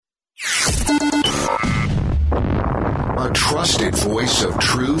trusted voice of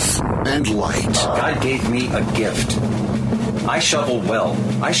truth and light. God gave me a gift. I shovel well.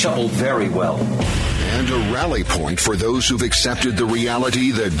 I shovel very well. And a rally point for those who've accepted the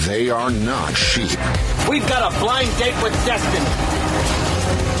reality that they are not sheep. We've got a blind date with destiny.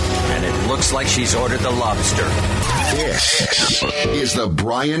 And it looks like she's ordered the lobster. This is the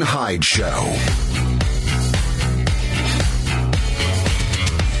Brian Hyde Show.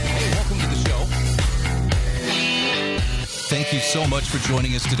 Thank you so much for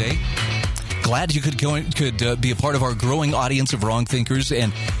joining us today. Glad you could be a part of our growing audience of wrong thinkers.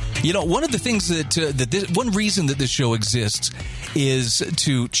 And you know, one of the things one reason that this show exists is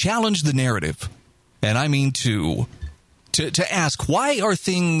to challenge the narrative, and I mean to ask, why are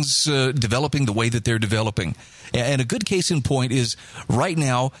things developing the way that they're developing? And a good case in point is right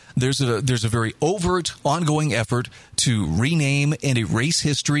now there's a very overt, ongoing effort to rename and erase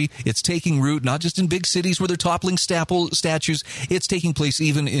history. It's taking root not just in big cities where they're toppling statues. It's taking place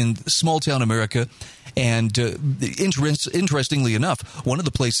even in small-town America. And interestingly enough, one of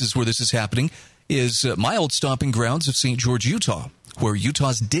the places where this is happening is my old stomping grounds of St. George, Utah, where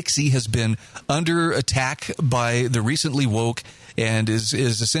Utah's Dixie has been under attack by the recently woke and is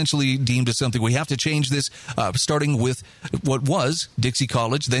essentially deemed as something. We have to change this, starting with what was Dixie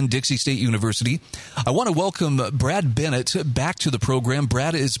College, then Dixie State University. I want to welcome Brad Bennett back to the program.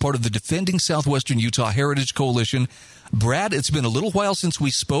 Brad is part of the Defending Southwestern Utah Heritage Coalition. Brad, it's been a little while since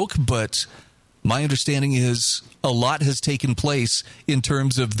we spoke, but my understanding is a lot has taken place in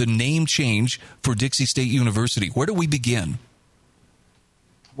terms of the name change for Dixie State University. Where do we begin?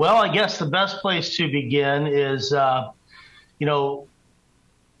 Well, I guess the best place to begin is,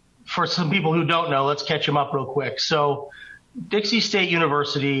 for some people who don't know, let's catch them up real quick. So Dixie State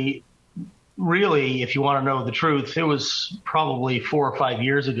University, really, if you want to know the truth, it was probably 4 or 5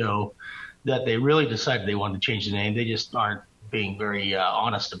 years ago that they really decided they wanted to change the name. They just aren't being very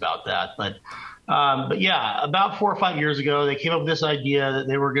honest about that. But yeah, about 4 or 5 years ago, they came up with this idea that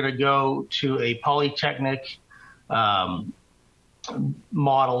they were going to go to a polytechnic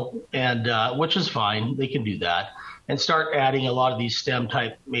model, and which is fine. They can do that and start adding a lot of these STEM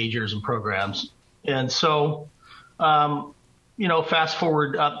type majors and programs. And so, fast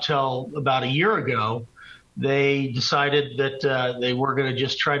forward up till about a year ago, they decided that they were going to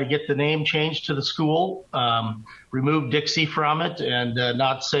just try to get the name changed to the school, remove Dixie from it, and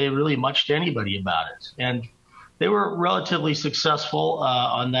not say really much to anybody about it. And they were relatively successful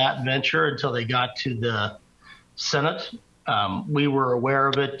on that venture until they got to the Senate. We were aware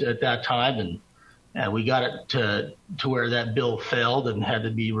of it at that time, and we got it to where that bill failed and had to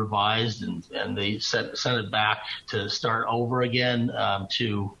be revised, and they sent it back to start over again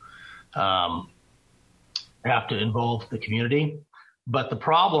to have to involve the community. But the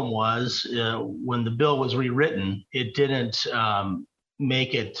problem was when the bill was rewritten, it didn't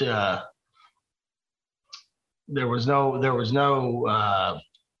make it. There was no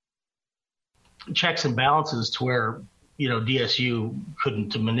checks and balances to where DSU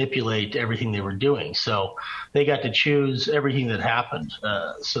couldn't manipulate everything they were doing. So they got to choose everything that happened.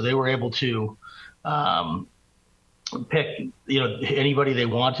 So they were able to pick, anybody they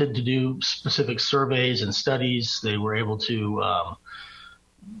wanted to do specific surveys and studies. They were able to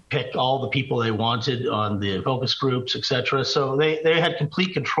pick all the people they wanted on the focus groups, et cetera. So they had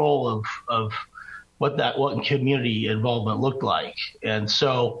complete control of what community involvement looked like. And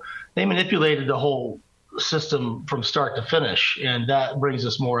so they manipulated the whole system from start to finish. And that brings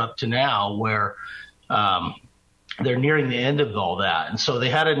us more up to now where they're nearing the end of all that. And so they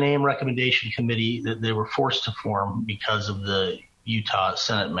had a name recommendation committee that they were forced to form because of the Utah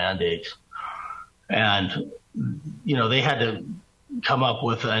Senate mandate. And, they had to come up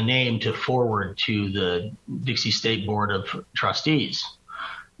with a name to forward to the Dixie State Board of Trustees.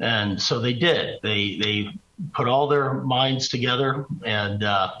 And so they did. They put all their minds together, and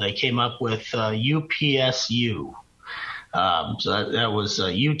they came up with UPSU. So that was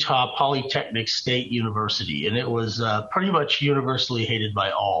Utah Polytechnic State University, and it was pretty much universally hated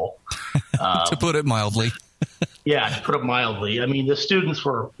by all. To put it mildly. Yeah, to put it mildly. I mean, the students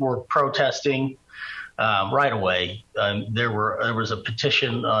were protesting right away. There was a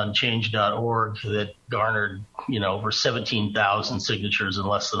petition on change.org that garnered, over 17,000 signatures in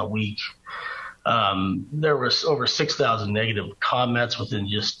less than a week. There was over 6,000 negative comments within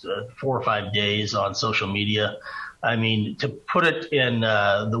just 4 or 5 days on social media. I mean, to put it in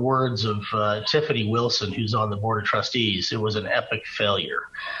the words of Tiffany Wilson, who's on the Board of Trustees, it was an epic failure.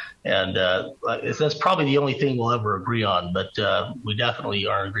 And that's probably the only thing we'll ever agree on, but we definitely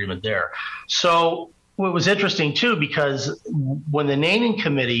are in agreement there. So what was interesting, too, because when the naming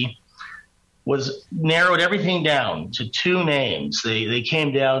committee was narrowed everything down to two names. They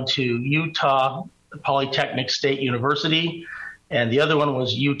came down to Utah Polytechnic State University, and the other one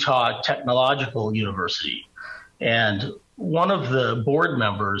was Utah Technological University. And one of the board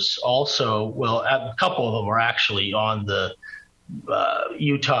members also, well, a couple of them were actually on the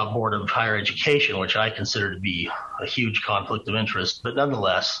Utah Board of Higher Education, which I consider to be a huge conflict of interest. But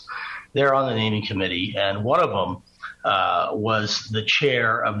nonetheless, they're on the naming committee, and one of them was the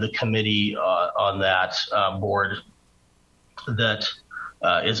chair of the committee on that board that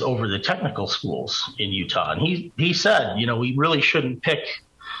is over the technical schools in Utah. And he said, we really shouldn't pick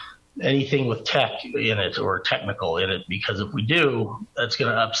anything with tech in it or technical in it, because if we do, that's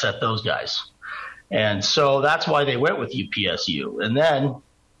going to upset those guys. And so that's why they went with UPSU. And then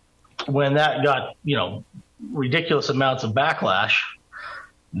when that got, ridiculous amounts of backlash,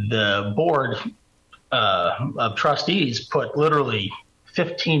 the board of trustees put literally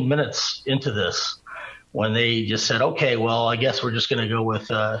 15 minutes into this when they just said, okay, well, I guess we're just going to go with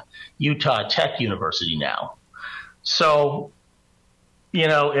Utah Tech University now. So,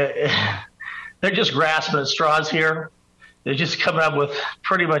 they're just grasping at straws here. They're just coming up with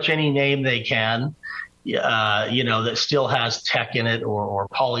pretty much any name they can, that still has tech in it or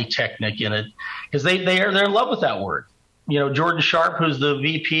polytechnic in it, because they're in love with that word. Jordan Sharp, who's the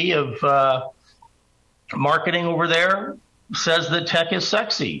VP of marketing over there, says that tech is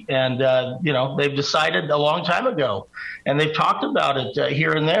sexy. And, they've decided a long time ago, and they've talked about it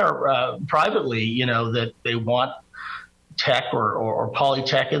here and there privately, that they want tech or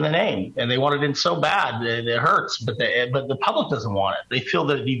polytech in the name, and they want it in so bad it hurts, but the public doesn't want it. They feel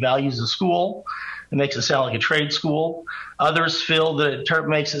that it devalues the school. It makes it sound like a trade school. Others feel that it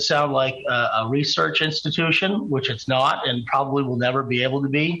makes it sound like a research institution, which it's not, and probably will never be able to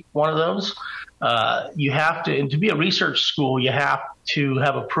be one of those. You have to, and to be a research school, you have to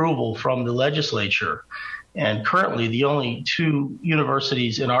have approval from the legislature. And currently, the only two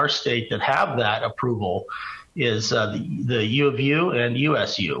universities in our state that have that approval is the U of U and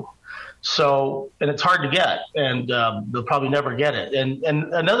USU. So, and it's hard to get, and they'll probably never get it. And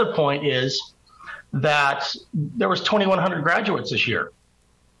another point is that there was 2,100 graduates this year.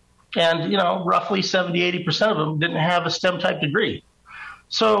 And, roughly 70-80% of them didn't have a STEM type degree.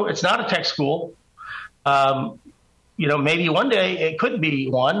 So it's not a tech school. Maybe one day it could be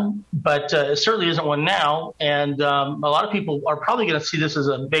one, but it certainly isn't one now. And a lot of people are probably going to see this as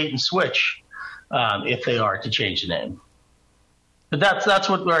a bait and switch if they are to change the name. But that's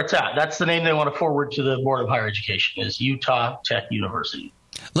where it's at. That's the name they want to forward to the Board of Higher Education, is Utah Tech University.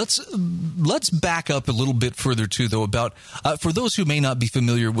 Let's back up a little bit further too, though, about for those who may not be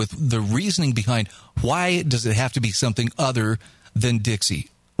familiar with the reasoning behind why does it have to be something other than Dixie?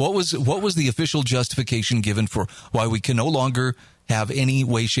 What was the official justification given for why we can no longer have any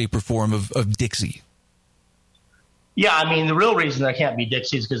way, shape, or form of Dixie? Yeah, the real reason that can't be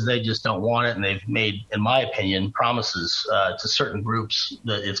Dixie is because they just don't want it, and they've made, in my opinion, promises to certain groups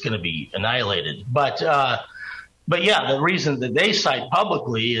that it's going to be annihilated. But yeah, the reason that they cite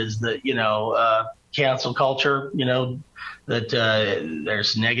publicly is that, cancel culture, that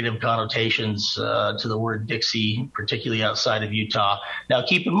there's negative connotations to the word Dixie, particularly outside of Utah. Now,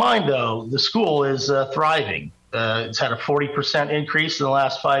 keep in mind, though, the school is thriving. It's had a 40% increase in the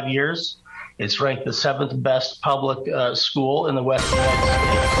last 5 years. It's ranked the 7th best public school in the Western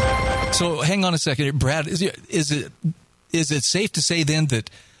United States. So hang on a second, Brad. Is it safe to say then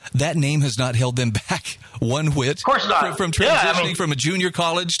that name has not held them back one whit? Of course not. From transitioning from a junior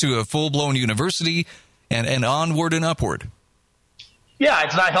college to a full-blown university and onward and upward. Yeah,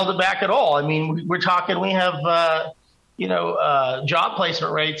 it's not held it back at all. We're talking, we have, job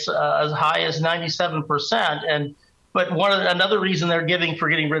placement rates as high as 97%. But another reason they're giving for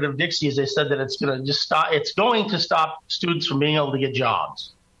getting rid of Dixie is they said that it's going to stop students from being able to get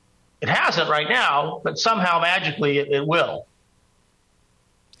jobs. It hasn't right now, but somehow magically it will.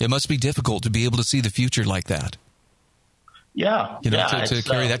 It must be difficult to be able to see the future like that. Yeah. To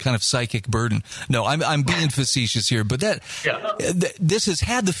carry that kind of psychic burden. No, I'm being facetious here, but this has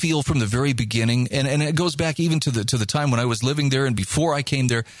had the feel from the very beginning, and it goes back even to the time when I was living there and before I came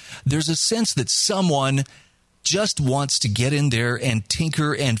there. There's a sense that someone just wants to get in there and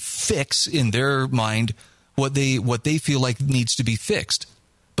tinker and fix in their mind what they feel like needs to be fixed.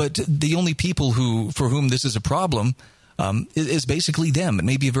 But the only people for whom this is a problem is basically them, and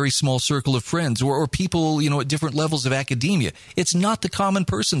maybe a very small circle of friends or people, at different levels of academia. It's not the common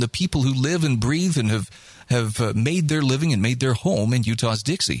person, the people who live and breathe and have made their living and made their home in Utah's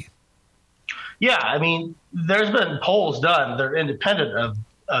Dixie. Yeah, there's been polls done. They're independent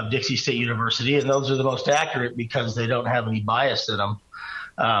of Dixie State University, and those are the most accurate because they don't have any bias in them.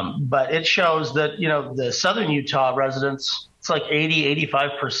 But it shows that, the southern Utah residents, it's like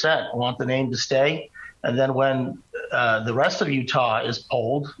 85% want the name to stay. And then when the rest of Utah is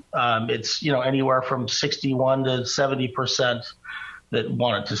polled, it's, anywhere from 61 to 70% that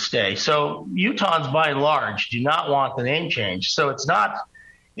want it to stay. So Utahns, by and large, do not want the name change. So it's not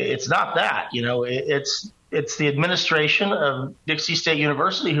that, it's the administration of Dixie State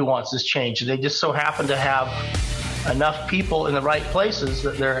University who wants this change. They just so happen to have enough people in the right places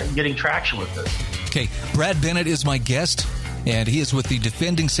that they're getting traction with this. Okay, Brad Bennett is my guest, and he is with the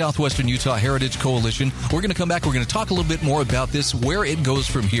Defending Southwestern Utah Heritage Coalition. We're going to come back. We're going to talk a little bit more about this, where it goes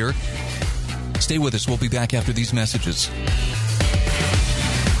from here. Stay with us. We'll be back after these messages.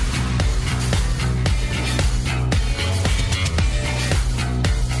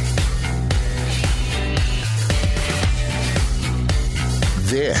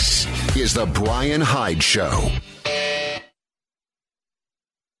 This is The Brian Hyde Show.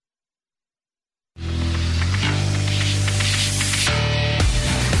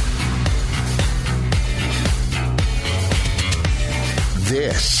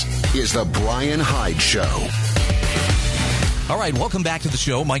 This is The Brian Hyde Show. All right, welcome back to the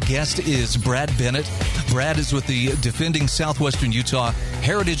show. My guest is Brad Bennett. Brad is with the Defending Southwestern Utah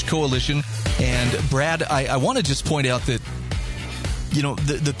Heritage Coalition. And Brad, I want to just point out that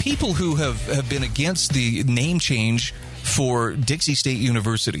the people who have been against the name change for Dixie State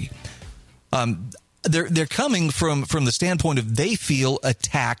University, they're coming from the standpoint of they feel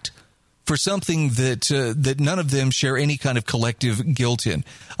attacked for something that none of them share any kind of collective guilt in.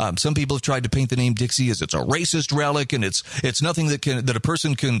 Some people have tried to paint the name Dixie as it's a racist relic, and it's nothing that a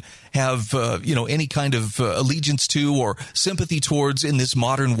person can have any kind of allegiance to or sympathy towards in this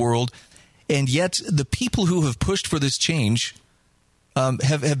modern world. And yet, the people who have pushed for this change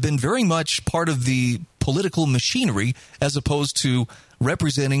have been very much part of the political machinery as opposed to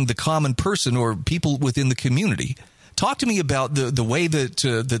representing the common person or people within the community. Talk to me about the way that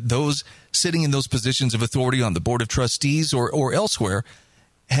those sitting in those positions of authority on the Board of Trustees or elsewhere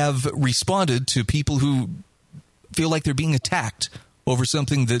have responded to people who feel like they're being attacked over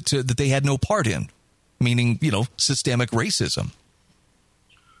something that they had no part in, meaning, systemic racism.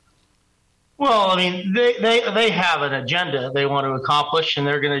 Well, I mean, they have an agenda they want to accomplish, and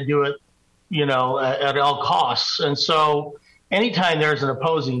they're going to do it, at all costs. And so anytime there's an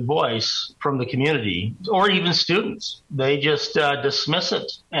opposing voice from the community or even students, they just dismiss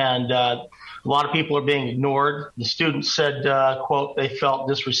it. And a lot of people are being ignored. The students said, quote, they felt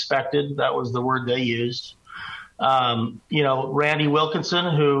disrespected. That was the word they used. Randy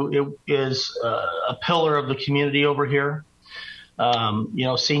Wilkinson, who is a pillar of the community over here,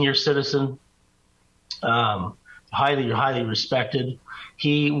 senior citizen, highly respected.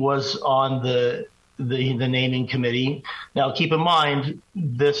 He was on the naming committee. Now, keep in mind,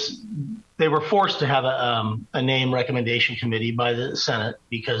 they were forced to have a name recommendation committee by the Senate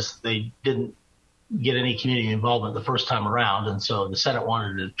because they didn't get any community involvement the first time around, and so the Senate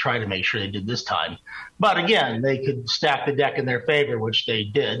wanted to try to make sure they did this time. But again, they could stack the deck in their favor, which they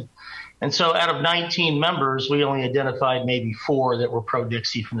did. And so out of 19 members, we only identified maybe 4 that were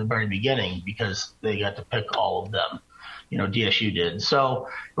pro-Dixie from the very beginning because they got to pick all of them. DSU did. So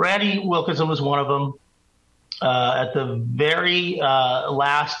Randy Wilkinson was one of them. At the very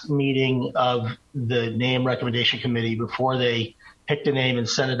last meeting of the name recommendation committee, before they picked a name and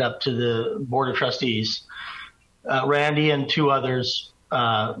sent it up to the Board of Trustees, Randy and 2 others,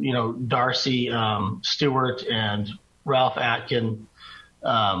 Darcy Stewart and Ralph Atkin,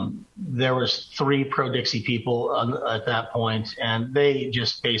 there was 3 pro-Dixie people at that point, and they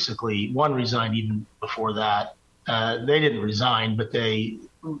just basically, one resigned even before that. They didn't resign, but they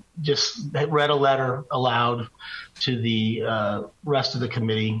just read a letter aloud to the rest of the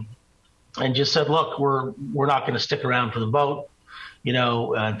committee and just said, look, we're not going to stick around for the vote. In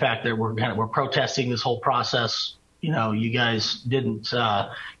fact, we're protesting this whole process. You guys didn't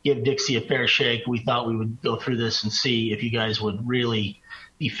give Dixie a fair shake. We thought we would go through this and see if you guys would really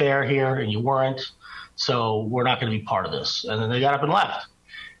be fair here, and you weren't. So we're not going to be part of this. And then they got up and left.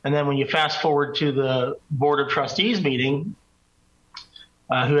 And then when you fast forward to the Board of Trustees meeting,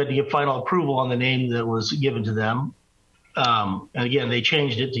 who had to give final approval on the name that was given to them, and again, they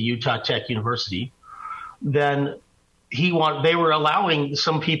changed it to Utah Tech University, then they were allowing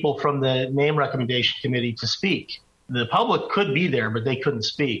some people from the name recommendation committee to speak. The public could be there, but they couldn't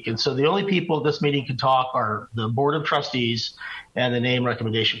speak. And so the only people at this meeting could talk are the Board of Trustees and the Name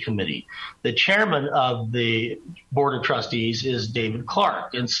Recommendation Committee. The chairman of the Board of Trustees is David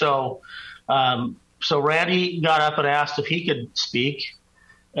Clark. And so Randy got up and asked if he could speak.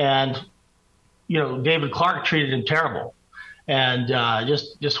 And, David Clark treated him terrible. and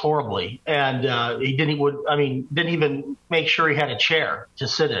just horribly. And he didn't even make sure he had a chair to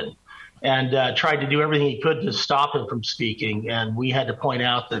sit in, and tried to do everything he could to stop him from speaking. And we had to point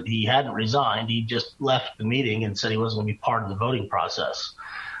out that he hadn't resigned. He just left the meeting and said he wasn't going to be part of the voting process.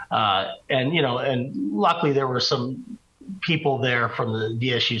 And luckily there were some people there from the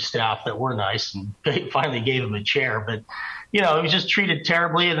DSU staff that were nice, and they finally gave him a chair. But, he was just treated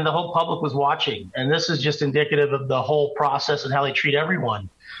terribly, and the whole public was watching. And this is just indicative of the whole process and how they treat everyone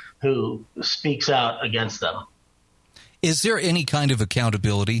who speaks out against them. Is there any kind of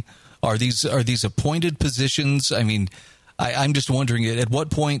accountability? Are these appointed positions? I mean, I'm just wondering, at what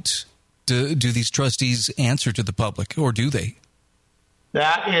point do these trustees answer to the public, or do they?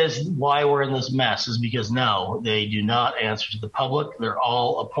 That is why we're in this mess, is because no, they do not answer to the public. They're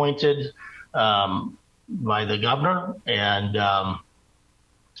all appointed by the governor, and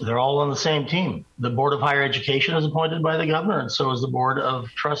they're all on the same team. The Board of Higher Education is appointed by the governor, and so is the Board of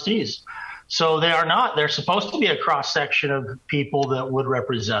Trustees. So they are not. They're supposed to be a cross-section of people that would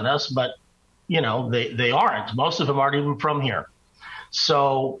represent us, but, they aren't. Most of them aren't even from here.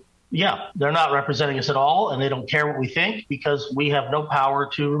 So, yeah, they're not representing us at all, and they don't care what we think because we have no power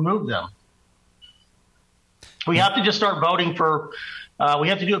to remove them. We have to just start voting for we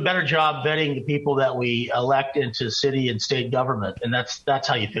have to do a better job vetting the people that we elect into city and state government, and that's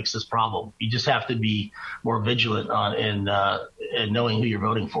how you fix this problem. You just have to be more vigilant in knowing who you're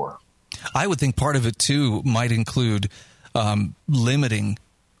voting for. I would think part of it, too, might include limiting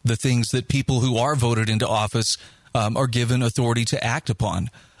the things that people who are voted into office are given authority to act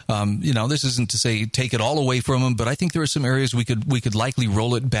upon. This isn't to say take it all away from them, but I think there are some areas we could likely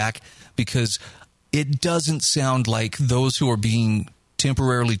roll it back, because it doesn't sound like those who are being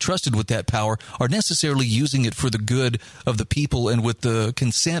temporarily trusted with that power are necessarily using it for the good of the people and with the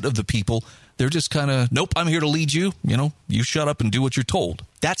consent of the people. They're just kind of, nope, I'm here to lead you. You shut up and do what you're told.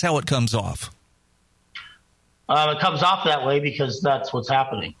 That's how it comes off. It comes off that way because that's what's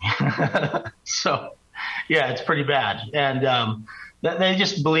happening. So, yeah, it's pretty bad. And they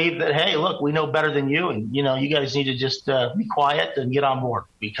just believe that, hey, look, we know better than you, and, you guys need to just be quiet and get on board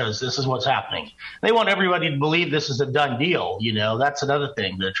because this is what's happening. They want everybody to believe this is a done deal. That's another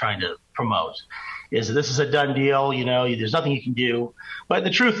thing they're trying to promote, is that this is a done deal. There's nothing you can do. But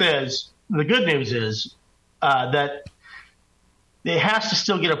the truth is, the good news is that it has to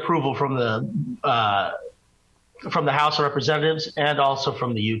still get approval from the House of Representatives and also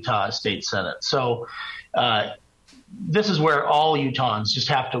from the Utah State Senate. So this is where all Utahns just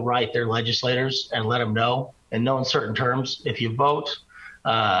have to write their legislators and let them know, and know in certain terms, if you vote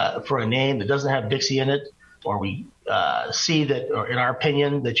for a name that doesn't have Dixie in it, or we see that, or in our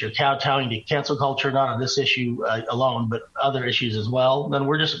opinion, that you're kowtowing to cancel culture, not on this issue alone, but other issues as well, then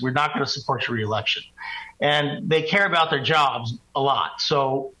we're not going to support your reelection. And they care about their jobs a lot.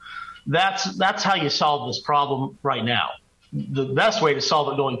 So that's how you solve this problem right now. The best way to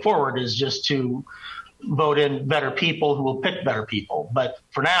solve it going forward is just to vote in better people who will pick better people. But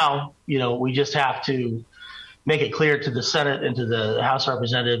for now, we just have to make it clear to the Senate and to the House of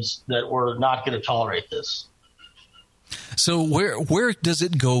Representatives that we're not going to tolerate this. So where does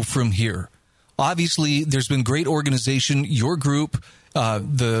it go from here? Obviously, there's been great organization. Your group,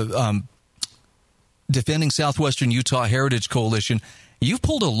 the Defending Southwestern Utah Heritage Coalition, you've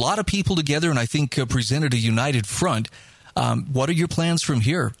pulled a lot of people together and I think presented a united front. What are your plans from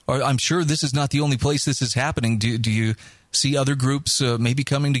here? I'm sure this is not the only place this is happening. Do you see other groups maybe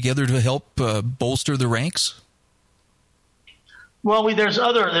coming together to help bolster the ranks? Well, there is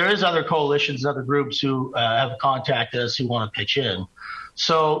other coalitions and other groups who have contacted us who want to pitch in.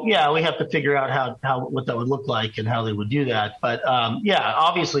 So, yeah, we have to figure out what that would look like and how they would do that. But,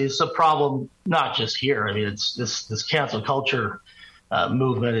 obviously it's a problem not just here. I mean, it's this cancel culture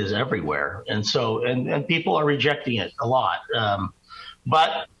movement is everywhere. And so, and people are rejecting it a lot.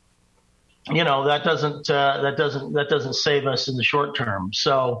 But, that doesn't save us in the short term.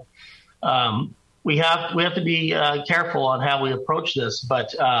 So, we have to be careful on how we approach this.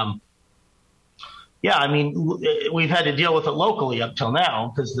 But, we've had to deal with it locally up till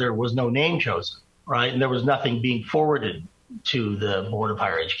now because there was no name chosen, right? And there was nothing being forwarded to the Board of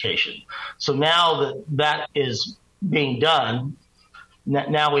Higher Education. So now that is being done,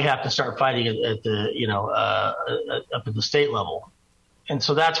 now we have to start fighting at the up at the state level. And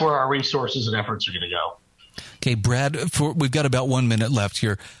so that's where our resources and efforts are going to go. Okay, Brad, we've got about 1 minute left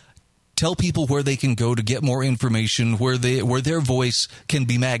here. Tell people where they can go to get more information, where their voice can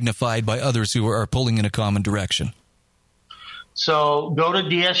be magnified by others who are pulling in a common direction. So go to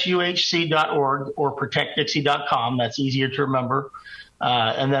dsuhc.org or protectdixie.com. That's easier to remember.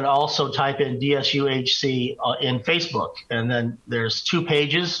 And then also type in DSUHC in Facebook. And then there's 2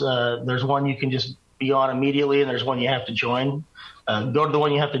 pages. There's one you can just be on immediately, and there's one you have to join. Go to the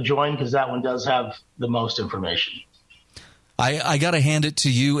one you have to join, because that one does have the most information. I got to hand it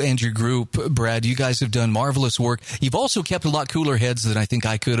to you and your group, Brad. You guys have done marvelous work. You've also kept a lot cooler heads than I think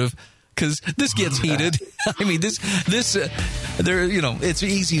I could have, because this gets heated. I mean, it's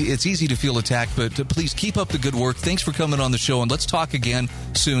easy to feel attacked, but please keep up the good work. Thanks for coming on the show, and let's talk again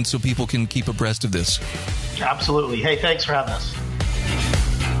soon so people can keep abreast of this. Absolutely. Hey, thanks for having us.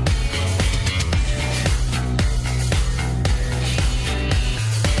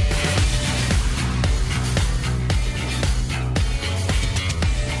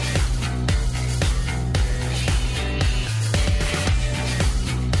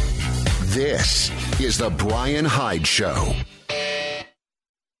 This is The Brian Hyde Show.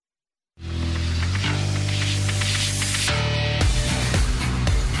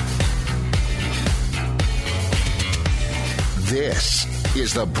 This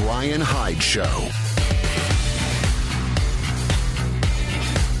is The Brian Hyde Show.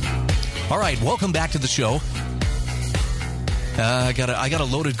 All right, welcome back to the show. I got a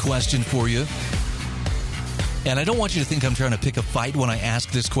loaded question for you. And I don't want you to think I'm trying to pick a fight when I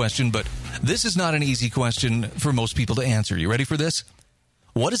ask this question, but this is not an easy question for most people to answer. You ready for this?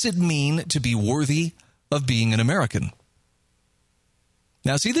 What does it mean to be worthy of being an American?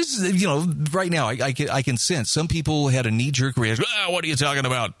 Now, see, this is, right now, I can sense some people had a knee-jerk reaction. What are you talking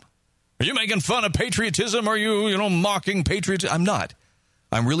about? Are you making fun of patriotism? Are you, mocking patriotism? I'm not.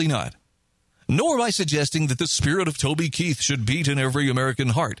 I'm really not. Nor am I suggesting that the spirit of Toby Keith should beat in every American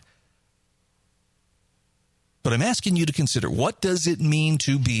heart. But I'm asking you to consider, what does it mean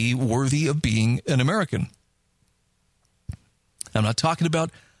to be worthy of being an American? I'm not talking about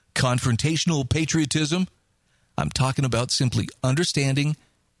confrontational patriotism. I'm talking about simply understanding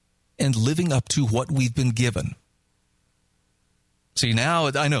and living up to what we've been given. See, now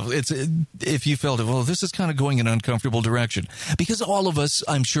I know if you felt, well, this is kind of going in an uncomfortable direction. Because all of us,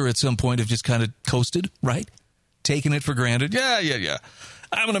 I'm sure at some point, have just kind of coasted, right? Taken it for granted. Yeah.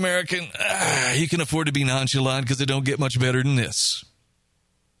 I'm an American. You can afford to be nonchalant because it don't get much better than this.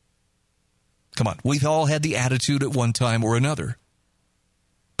 Come on. We've all had the attitude at one time or another.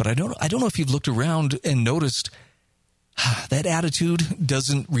 But I don't know if you've looked around and noticed that attitude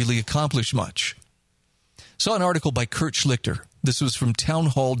doesn't really accomplish much. Saw an article by Kurt Schlichter. This was from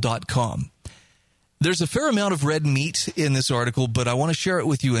townhall.com. There's a fair amount of red meat in this article, but I want to share it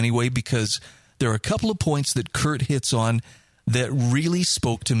with you anyway because there are a couple of points that Kurt hits on that really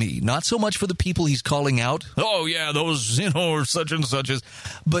spoke to me. Not so much for the people he's calling out. Oh, yeah, those, such and such as.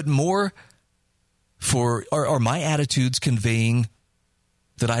 But more for, are my attitudes conveying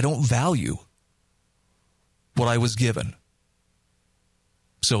that I don't value what I was given?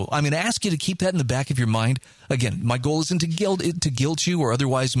 So I'm going to ask you to keep that in the back of your mind. Again, my goal isn't to guilt you or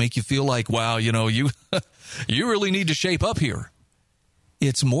otherwise make you feel like, wow, you you really need to shape up here.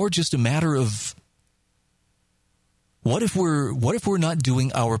 It's more just a matter of what if we're not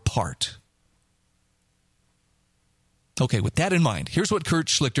doing our part? Okay, with that in mind, here's what Kurt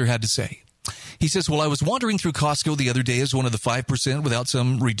Schlichter had to say. He says, well, I was wandering through Costco the other day as one of the 5% without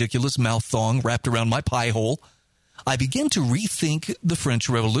some ridiculous mouth thong wrapped around my pie hole. I began to rethink the French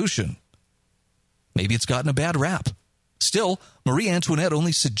Revolution. Maybe it's gotten a bad rap. Still, Marie Antoinette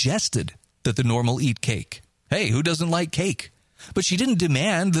only suggested that the normal eat cake. Hey, who doesn't like cake? But she didn't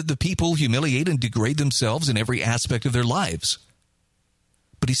demand that the people humiliate and degrade themselves in every aspect of their lives.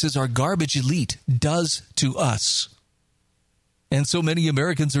 But he says our garbage elite does to us. And so many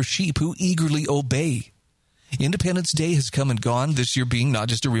Americans are sheep who eagerly obey. Independence Day has come and gone, this year being not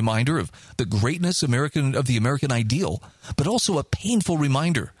just a reminder of the greatness of the American ideal, but also a painful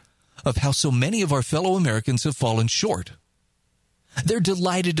reminder of how so many of our fellow Americans have fallen short. They're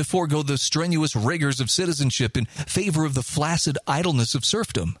delighted to forego the strenuous rigors of citizenship in favor of the flaccid idleness of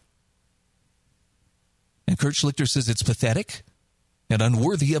serfdom. And Kurt Schlichter says it's pathetic and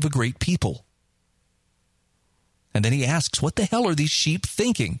unworthy of a great people. And then he asks, what the hell are these sheep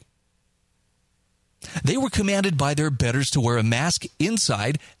thinking? They were commanded by their betters to wear a mask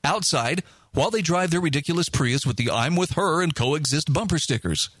inside, outside, while they drive their ridiculous Prius with the I'm with her and coexist bumper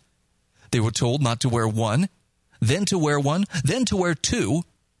stickers. They were told not to wear one, then to wear one, then to wear two,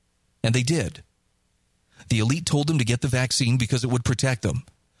 and they did. The elite told them to get the vaccine because it would protect them,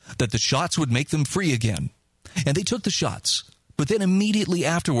 that the shots would make them free again. And they took the shots. But then immediately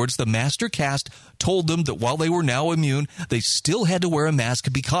afterwards, the master caste told them that while they were now immune, they still had to wear a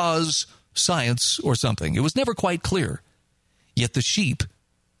mask because science or something. It was never quite clear. Yet the sheep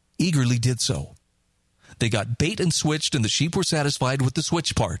eagerly did so. They got bait and switched, and the sheep were satisfied with the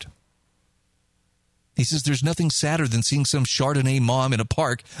switch part. He says there's nothing sadder than seeing some Chardonnay mom in a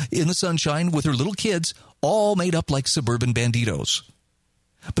park in the sunshine with her little kids, all made up like suburban banditos.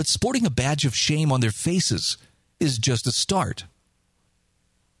 But sporting a badge of shame on their faces is just a start.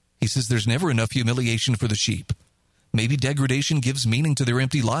 He says there's never enough humiliation for the sheep. Maybe degradation gives meaning to their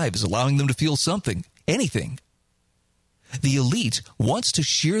empty lives, allowing them to feel something, anything. The elite wants to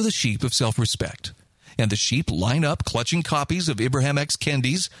shear the sheep of self-respect, and the sheep line up clutching copies of Ibram X.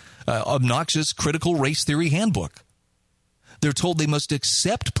 Kendi's obnoxious critical race theory handbook. They're told they must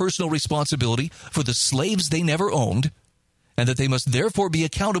accept personal responsibility for the slaves they never owned, and that they must therefore be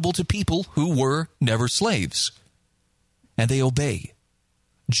accountable to people who were never slaves. And they obey,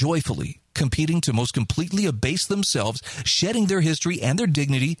 joyfully competing to most completely abase themselves, shedding their history and their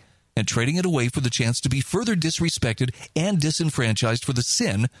dignity, and trading it away for the chance to be further disrespected and disenfranchised for the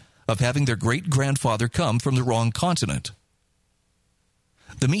sin of having their great-grandfather come from the wrong continent.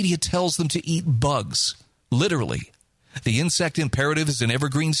 The media tells them to eat bugs, literally. The insect imperative is an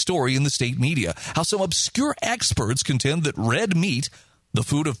evergreen story in the state media. How some obscure experts contend that red meat, the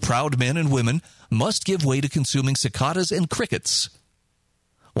food of proud men and women, must give way to consuming cicadas and crickets.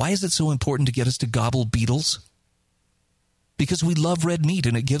 Why is it so important to get us to gobble beetles? Because we love red meat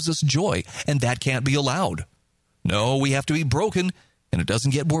and it gives us joy, and that can't be allowed. No, we have to be broken, and it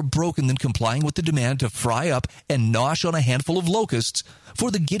doesn't get more broken than complying with the demand to fry up and nosh on a handful of locusts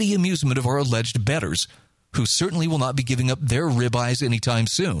for the giddy amusement of our alleged betters, who certainly will not be giving up their ribeyes anytime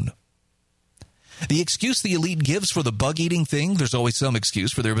soon. The excuse the elite gives for the bug-eating thing, there's always some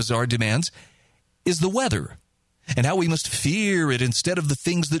excuse for their bizarre demands, is the weather, and how we must fear it instead of the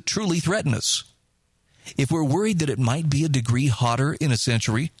things that truly threaten us. If we're worried that it might be a degree hotter in a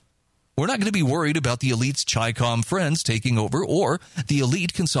century, we're not going to be worried about the elite's Chi-Com friends taking over or the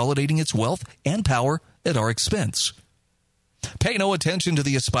elite consolidating its wealth and power at our expense. Pay no attention to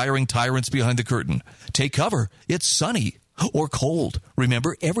the aspiring tyrants behind the curtain. Take cover. It's sunny or cold.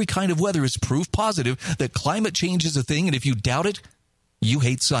 Remember, every kind of weather is proof positive that climate change is a thing, and if you doubt it, you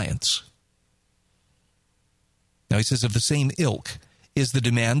hate science. Now, he says of the same ilk is the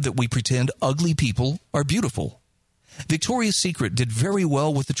demand that we pretend ugly people are beautiful. Victoria's Secret did very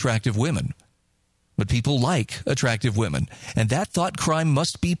well with attractive women. But people like attractive women, and that thought crime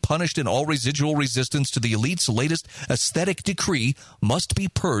must be punished, and all residual resistance to the elite's latest aesthetic decree must be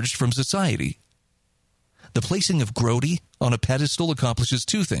purged from society. The placing of Grody on a pedestal accomplishes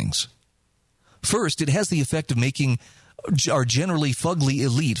two things. First, it has the effect of making our generally fugly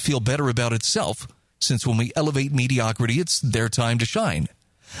elite feel better about itself, since when we elevate mediocrity, it's their time to shine.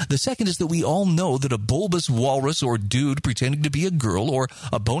 The second is that we all know that a bulbous walrus or dude pretending to be a girl or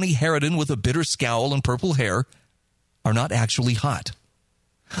a bony harridan with a bitter scowl and purple hair are not actually hot.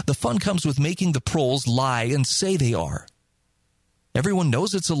 The fun comes with making the proles lie and say they are. Everyone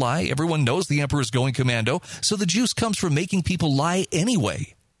knows it's a lie. Everyone knows the emperor's going commando, so the juice comes from making people lie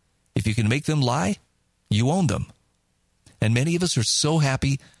anyway. If you can make them lie, you own them. And many of us are so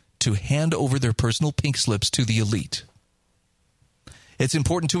happy to hand over their personal pink slips to the elite. It's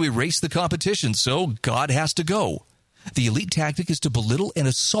important to erase the competition, so God has to go. The elite tactic is to belittle and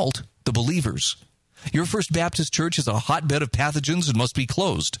assault the believers. Your First Baptist Church is a hotbed of pathogens and must be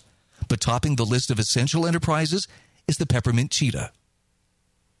closed. But topping the list of essential enterprises is the peppermint cheetah.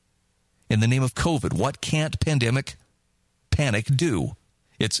 In the name of COVID, what can't pandemic panic do?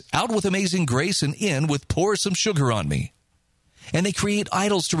 It's out with amazing grace and in with pour some sugar on me. And they create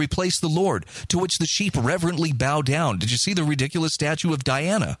idols to replace the Lord, to which the sheep reverently bow down. Did you see the ridiculous statue of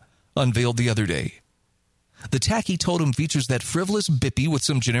Diana unveiled the other day? The tacky totem features that frivolous bippy with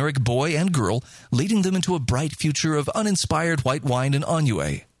some generic boy and girl, leading them into a bright future of uninspired white wine and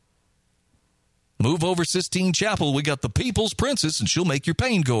ennui. Move over Sistine Chapel, we got the People's Princess, and she'll make your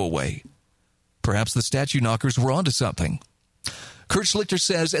pain go away. Perhaps the statue knockers were onto something. Kurt Schlichter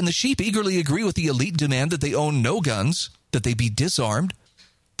says, and the sheep eagerly agree with the elite demand that they own no guns, that they be disarmed,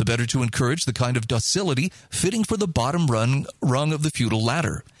 the better to encourage the kind of docility fitting for the bottom rung of the feudal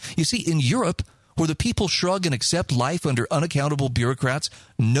ladder. You see, in Europe, where the people shrug and accept life under unaccountable bureaucrats,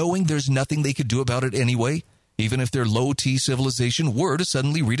 knowing there's nothing they could do about it anyway, even if their low-T civilization were to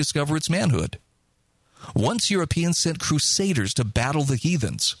suddenly rediscover its manhood. Once Europeans sent crusaders to battle the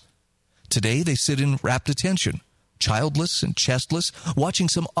heathens. Today they sit in rapt attention, childless and chestless, watching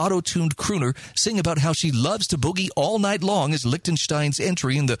some auto-tuned crooner sing about how she loves to boogie all night long as Liechtenstein's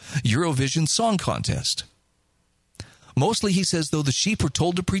entry in the Eurovision Song Contest. Mostly, he says, though, the sheep are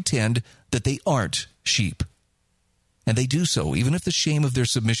told to pretend that they aren't sheep. And they do so, even if the shame of their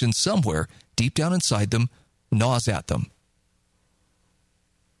submission somewhere, deep down inside them, gnaws at them.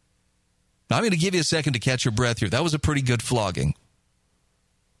 Now, I'm going to give you a second to catch your breath here. That was a pretty good flogging.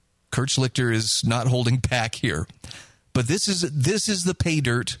 Kurt Schlichter is not holding back here. But this is the pay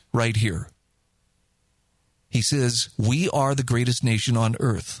dirt right here. He says, we are the greatest nation on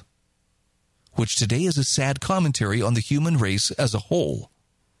earth, which today is a sad commentary on the human race as a whole.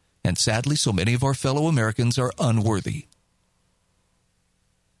 And sadly, so many of our fellow Americans are unworthy.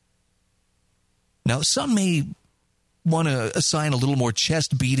 Now, some may want to assign a little more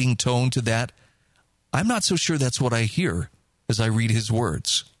chest-beating tone to that. I'm not so sure that's what I hear as I read his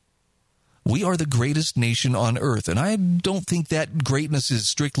words. We are the greatest nation on earth, and I don't think that greatness is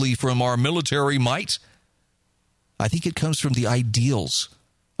strictly from our military might. I think it comes from the ideals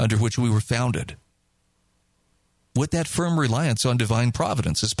under which we were founded, with that firm reliance on divine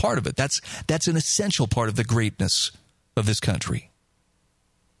providence as part of it. That's an essential part of the greatness of this country.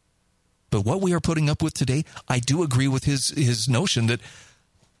 But what we are putting up with today, I do agree with his notion that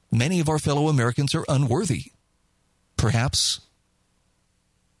many of our fellow Americans are unworthy. Perhaps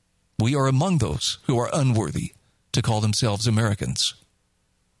we are among those who are unworthy to call themselves Americans.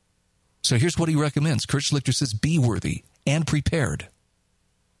 So here's what he recommends. Kurt Schlichter says, be worthy and prepared,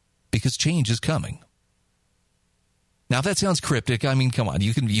 because change is coming. Now, if that sounds cryptic, I mean, come on,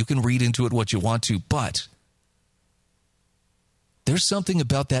 you can read into it what you want to, but there's something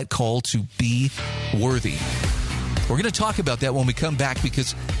about that call to be worthy. We're going to talk about that when we come back,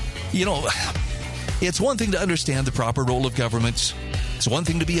 because, it's one thing to understand the proper role of government. It's one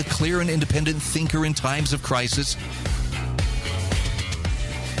thing to be a clear and independent thinker in times of crisis.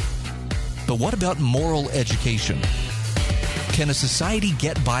 But what about moral education? Can a society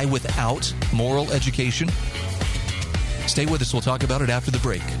get by without moral education? Stay with us. We'll talk about it after the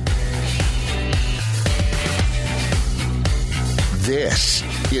break. This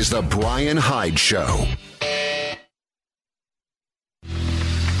is the Brian Hyde Show.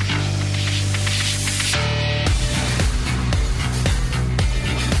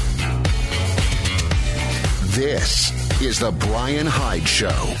 This is the Brian Hyde Show.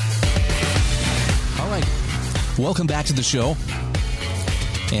 All right. Welcome back to the show.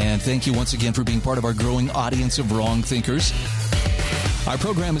 And thank you once again for being part of our growing audience of wrong thinkers. Our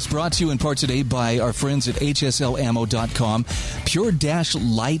program is brought to you in part today by our friends at hslammo.com,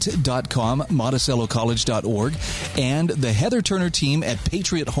 pure-light.com, monticellocollege.org, and the Heather Turner team at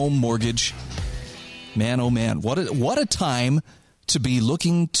Patriot Home Mortgage. Man, oh man, what a time to be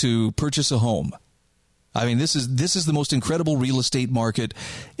looking to purchase a home. I mean, this is the most incredible real estate market.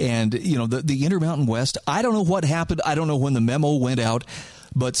 And, the Intermountain West, I don't know what happened. I don't know when the memo went out,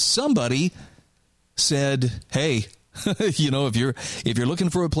 but somebody said, hey, if you're looking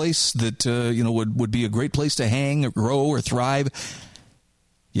for a place that, would be a great place to hang or grow or thrive.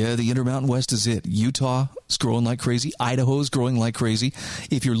 Yeah, the Intermountain West is it. Utah is growing like crazy. Idaho is growing like crazy.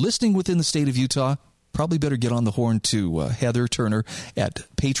 If you're listening within the state of Utah, probably better get on the horn to Heather Turner at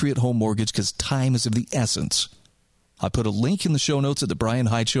Patriot Home Mortgage, because time is of the essence. I put a link in the show notes at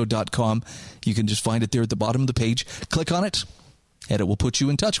thebrianhydeshow.com. You can just find it there at the bottom of the page. Click on it, and it will put you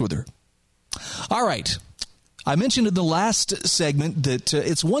in touch with her. All right. I mentioned in the last segment that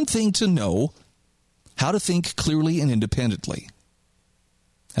it's one thing to know how to think clearly and independently.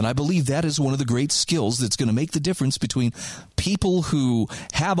 And I believe that is one of the great skills that's going to make the difference between people who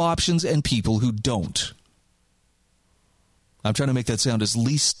have options and people who don't. I'm trying to make that sound as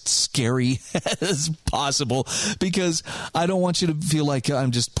least scary as possible, because I don't want you to feel like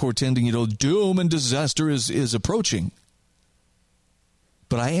I'm just portending, doom and disaster is approaching.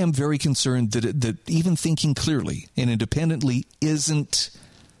 But I am very concerned that even thinking clearly and independently isn't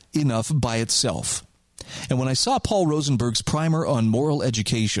enough by itself. And when I saw Paul Rosenberg's primer on moral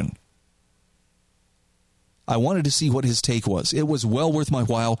education, I wanted to see what his take was. It was well worth my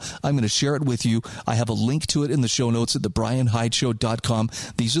while. I'm going to share it with you. I have a link to it in the show notes at thebrianhydeshow.com.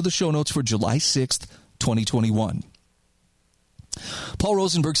 These are the show notes for July 6th, 2021. Paul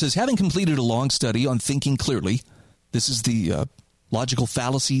Rosenberg says, having completed a long study on thinking clearly, this is the logical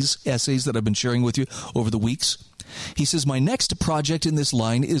fallacies essays that I've been sharing with you over the weeks. He says, my next project in this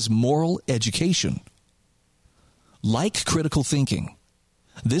line is moral education. Like critical thinking,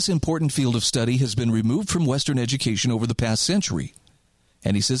 this important field of study has been removed from Western education over the past century.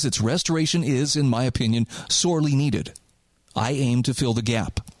 And he says its restoration is, in my opinion, sorely needed. I aim to fill the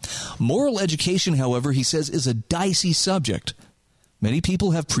gap. Moral education, however, he says, is a dicey subject. Many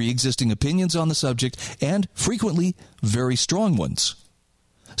people have pre-existing opinions on the subject, and frequently very strong ones.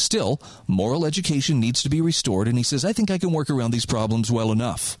 Still, moral education needs to be restored, and he says, I think I can work around these problems well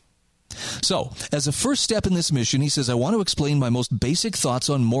enough. So, as a first step in this mission, he says, I want to explain my most basic thoughts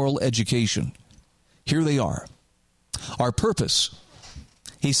on moral education. Here they are. Our purpose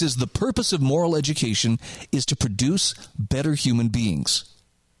He says the purpose of moral education is to produce better human beings.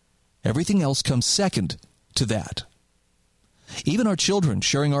 Everything else comes second to that. Even our children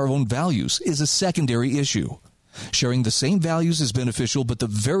sharing our own values is a secondary issue. Sharing the same values is beneficial, but the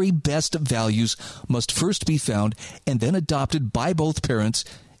very best values must first be found and then adopted by both parents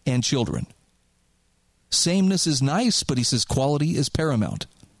and children. Sameness is nice, but he says quality is paramount.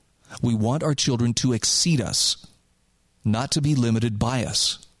 We want our children to exceed us, not to be limited by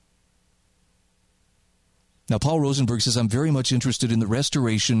us. Now, Paul Rosenberg says, I'm very much interested in the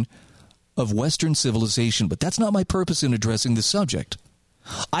restoration of Western civilization, but that's not my purpose in addressing this subject.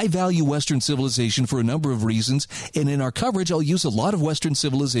 I value Western civilization for a number of reasons, and in our coverage, I'll use a lot of Western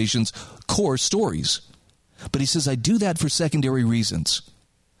civilization's core stories. But he says, I do that for secondary reasons,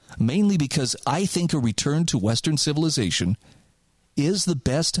 mainly because I think a return to Western civilization is the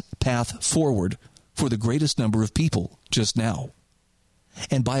best path forward for the greatest number of people just now,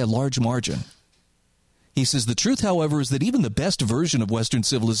 and by a large margin. He says, the truth, however, is that even the best version of Western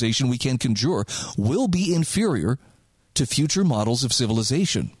civilization we can conjure will be inferior to future models of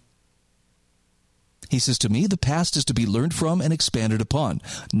civilization. He says, to me, the past is to be learned from and expanded upon,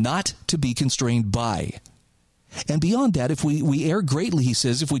 not to be constrained by. And beyond that, if we err greatly, he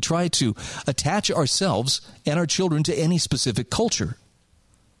says, if we try to attach ourselves and our children to any specific culture.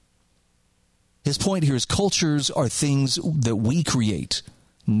 His point here is cultures are things that we create,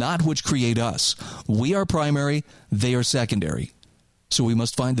 not which create us. We are primary, they are secondary. So we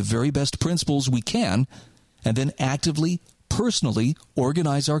must find the very best principles we can and then actively, personally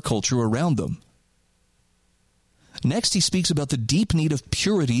organize our culture around them. Next, he speaks about the deep need of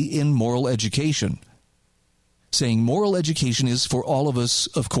purity in moral education, saying moral education is for all of us,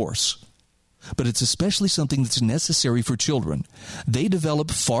 of course, but it's especially something that's necessary for children. They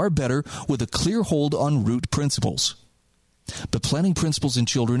develop far better with a clear hold on root principles. But planting principles in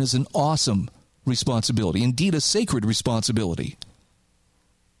children is an awesome responsibility, indeed a sacred responsibility.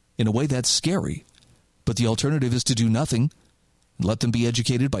 In a way, that's scary, but the alternative is to do nothing and let them be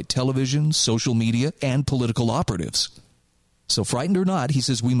educated by television, social media, and political operatives. So frightened or not, he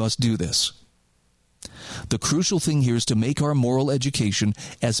says we must do this. The crucial thing here is to make our moral education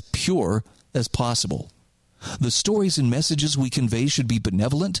as pure as possible. The stories and messages we convey should be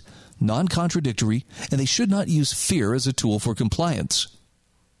benevolent, non-contradictory, and they should not use fear as a tool for compliance.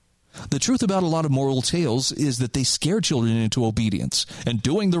 The truth about a lot of moral tales is that they scare children into obedience and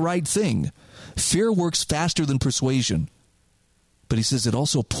doing the right thing. Fear works faster than persuasion, but he says it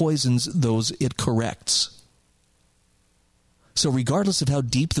also poisons those it corrects. So regardless of how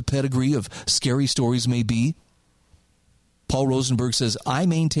deep the pedigree of scary stories may be, Paul Rosenberg says, I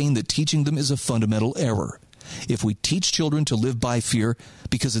maintain that teaching them is a fundamental error. If we teach children to live by fear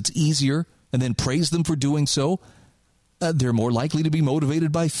because it's easier and then praise them for doing so, they're more likely to be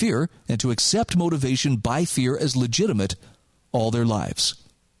motivated by fear and to accept motivation by fear as legitimate all their lives.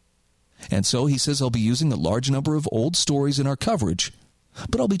 And so he says I'll be using a large number of old stories in our coverage,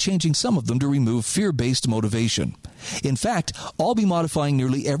 but I'll be changing some of them to remove fear-based motivation. In fact, I'll be modifying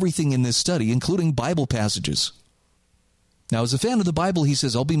nearly everything in this study, including Bible passages. Now, as a fan of the Bible, he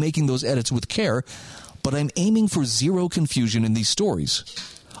says I'll be making those edits with care, but I'm aiming for zero confusion in these stories.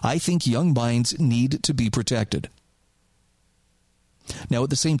 I think young minds need to be protected. Now, at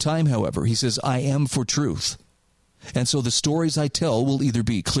the same time, however, he says I am for truth. And so the stories I tell will either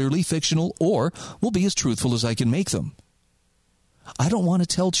be clearly fictional or will be as truthful as I can make them. I don't want to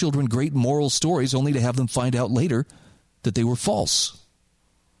tell children great moral stories only to have them find out later that they were false.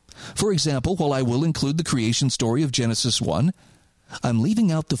 For example, while I will include the creation story of Genesis 1, I'm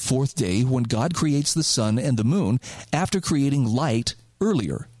leaving out the fourth day when God creates the sun and the moon after creating light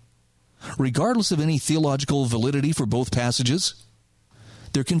earlier. Regardless of any theological validity for both passages,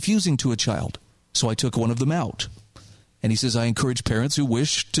 they're confusing to a child, so I took one of them out. And he says I encourage parents who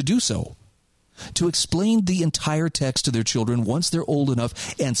wish to do so to explain the entire text to their children once they're old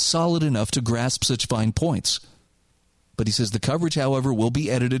enough and solid enough to grasp such fine points. But he says the coverage, however, will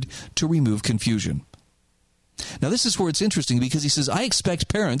be edited to remove confusion. Now, this is where it's interesting because he says, I expect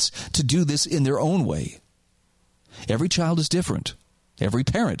parents to do this in their own way. Every child is different. Every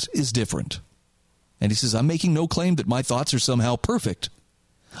parent is different. And he says, I'm making no claim that my thoughts are somehow perfect.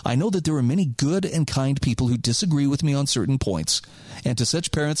 I know that there are many good and kind people who disagree with me on certain points. And to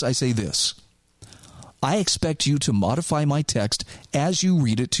such parents, I say this. I expect you to modify my text as you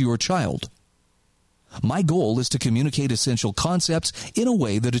read it to your child. My goal is to communicate essential concepts in a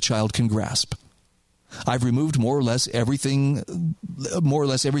way that a child can grasp. I've removed more or less everything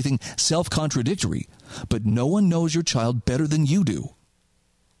self-contradictory, but no one knows your child better than you do.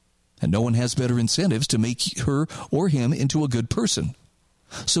 And no one has better incentives to make her or him into a good person.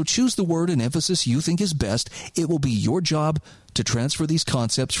 So choose the word and emphasis you think is best. It will be your job to transfer these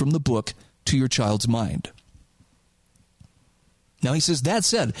concepts from the book to your child's mind. Now he says, that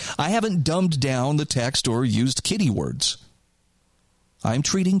said, I haven't dumbed down the text or used kiddie words. I'm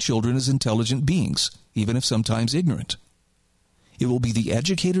treating children as intelligent beings, even if sometimes ignorant. It will be the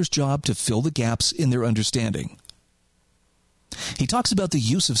educator's job to fill the gaps in their understanding. He talks about the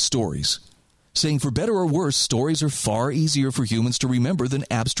use of stories, saying for better or worse, stories are far easier for humans to remember than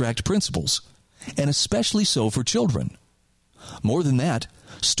abstract principles, and especially so for children. More than that,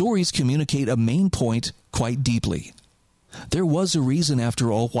 stories communicate a main point quite deeply. There was a reason,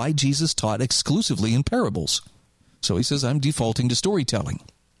 after all, why Jesus taught exclusively in parables. So he says, I'm defaulting to storytelling.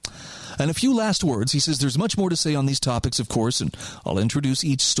 And a few last words. He says there's much more to say on these topics, of course, and I'll introduce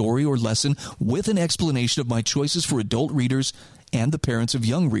each story or lesson with an explanation of my choices for adult readers and the parents of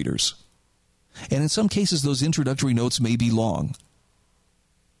young readers. And in some cases, those introductory notes may be long.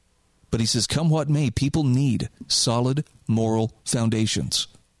 But he says, come what may, people need solid moral foundations.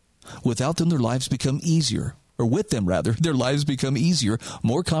 Without them, their lives become easier, or with them, rather, their lives become easier,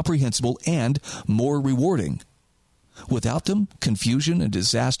 more comprehensible, and more rewarding. Without them, confusion and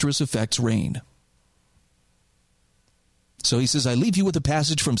disastrous effects reign. So he says, I leave you with a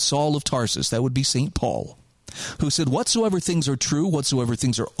passage from Saul of Tarsus, that would be St. Paul, who said, whatsoever things are true, whatsoever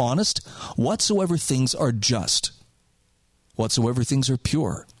things are honest, whatsoever things are just, whatsoever things are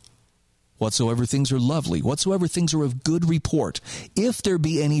pure, whatsoever things are lovely, whatsoever things are of good report, if there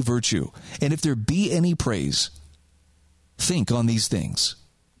be any virtue, and if there be any praise, think on these things.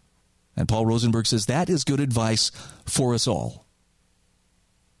 And Paul Rosenberg says that is good advice for us all.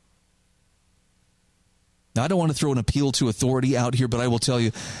 Now, I don't want to throw an appeal to authority out here, but I will tell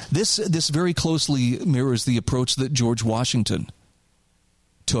you, this very closely mirrors the approach that George Washington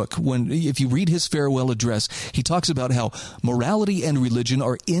took. If you read his farewell address, he talks about how morality and religion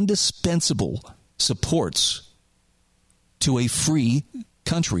are indispensable supports to a free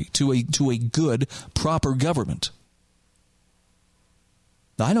country, to a good, proper government.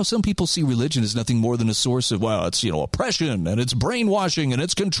 Now, I know some people see religion as nothing more than a source of, well, it's, oppression, and it's brainwashing, and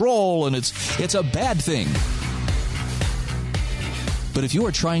it's control, and it's a bad thing. But if you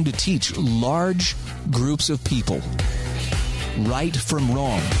are trying to teach large groups of people right from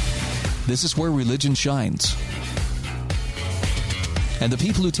wrong, this is where religion shines. And the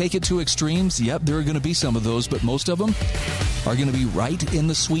people who take it to extremes, yep, there are going to be some of those, but most of them are going to be right in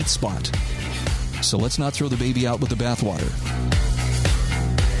the sweet spot. So let's not throw the baby out with the bathwater.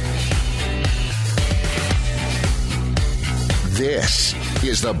 This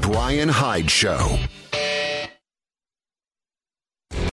is The Brian Hyde Show.